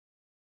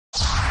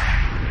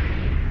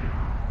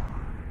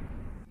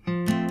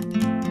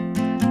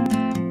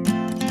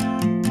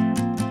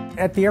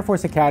At the Air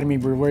Force Academy,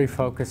 we're very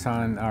focused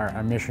on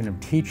our mission of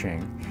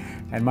teaching,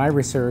 and my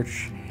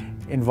research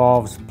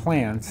involves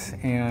plants,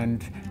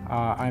 and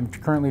I'm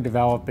currently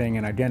developing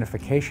an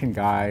identification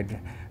guide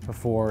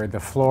for the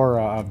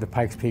flora of the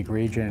Pikes Peak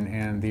region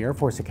and the Air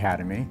Force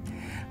Academy,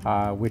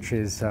 which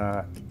is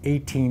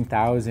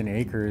 18,000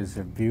 acres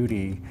of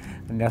beauty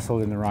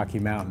nestled in the Rocky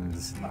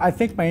Mountains. I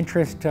think my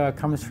interest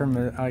comes from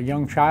a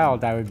young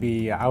child. I would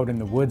be out in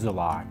the woods a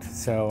lot,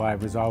 so I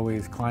was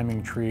always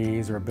climbing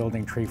trees or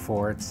building tree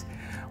forts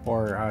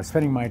or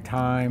spending my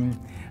time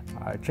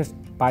just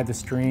by the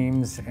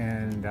streams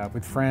and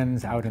with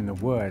friends out in the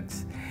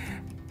woods.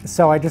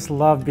 So I just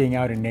love being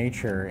out in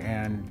nature,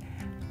 and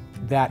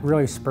that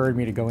really spurred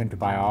me to go into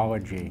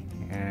biology.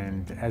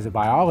 And as a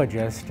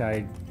biologist,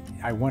 I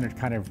wanted to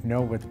kind of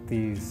know what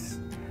these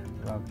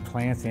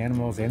plants,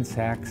 animals,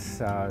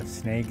 insects,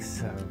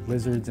 snakes,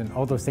 lizards, and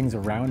all those things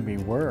around me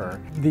were.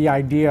 The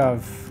idea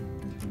of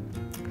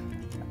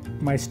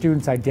my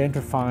students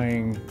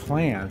identifying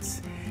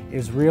plants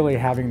is really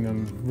having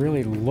them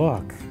really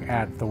look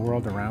at the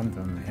world around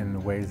them in the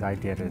ways I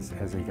did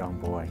as a young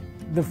boy.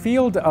 The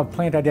field of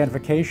plant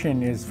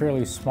identification is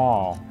fairly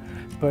small,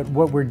 but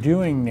what we're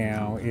doing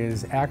now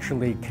is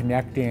actually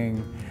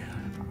connecting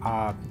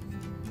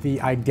the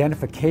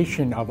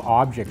identification of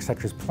objects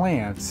such as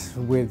plants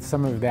with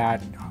some of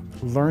that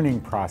learning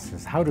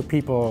process. How do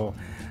people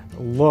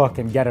look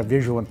and get a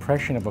visual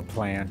impression of a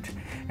plant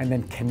and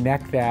then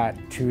connect that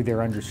to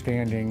their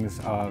understandings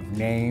of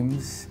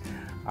names,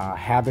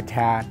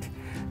 habitat,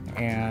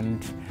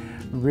 and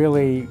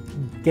really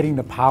getting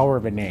the power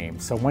of a name.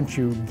 So once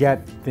you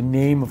get the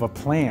name of a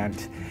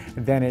plant,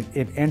 then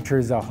it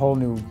enters a whole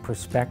new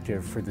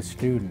perspective for the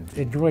student.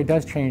 It really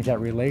does change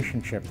that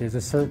relationship. There's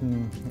a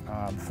certain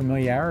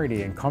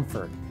familiarity and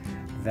comfort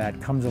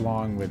that comes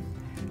along with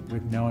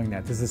knowing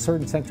that. There's a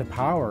certain sense of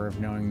power of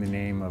knowing the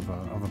name of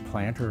a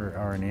plant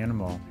or an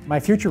animal. My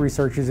future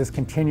research is just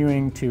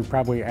continuing to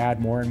probably add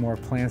more and more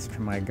plants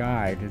to my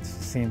guide. It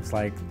seems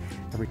like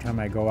every time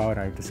I go out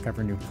I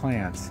discover new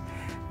plants,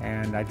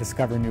 and I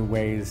discover new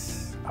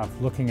ways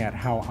of looking at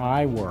how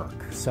I work.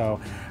 So,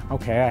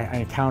 okay, I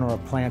encounter a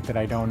plant that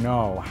I don't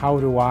know. How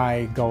do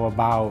I go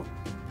about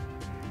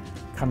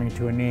coming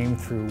to a name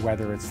through,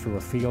 whether it's through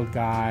a field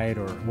guide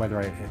or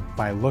whether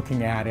by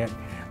looking at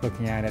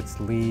its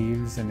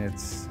leaves and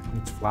its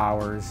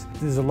flowers.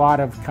 There's a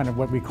lot of kind of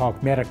what we call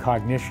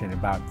metacognition,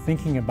 about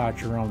thinking about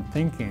your own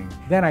thinking.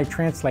 Then I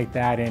translate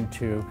that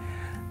into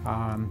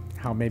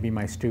how maybe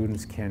my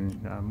students can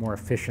more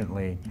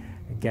efficiently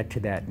get to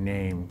that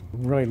name.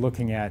 Really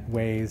looking at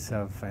ways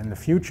of, in the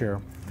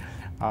future,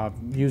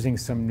 using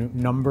some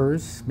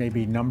numbers,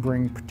 maybe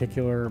numbering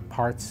particular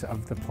parts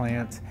of the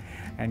plant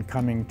and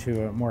coming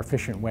to a more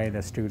efficient way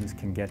that students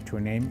can get to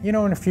a name, in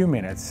a few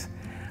minutes.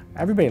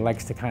 Everybody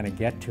likes to kind of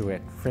get to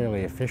it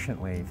fairly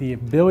efficiently. The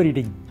ability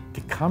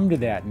to come to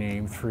that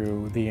name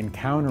through the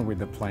encounter with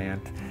the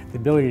plant, the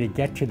ability to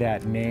get to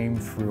that name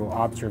through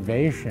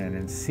observation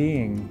and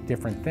seeing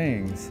different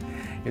things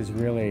is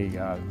really,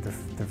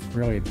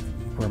 really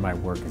where my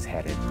work is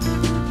headed.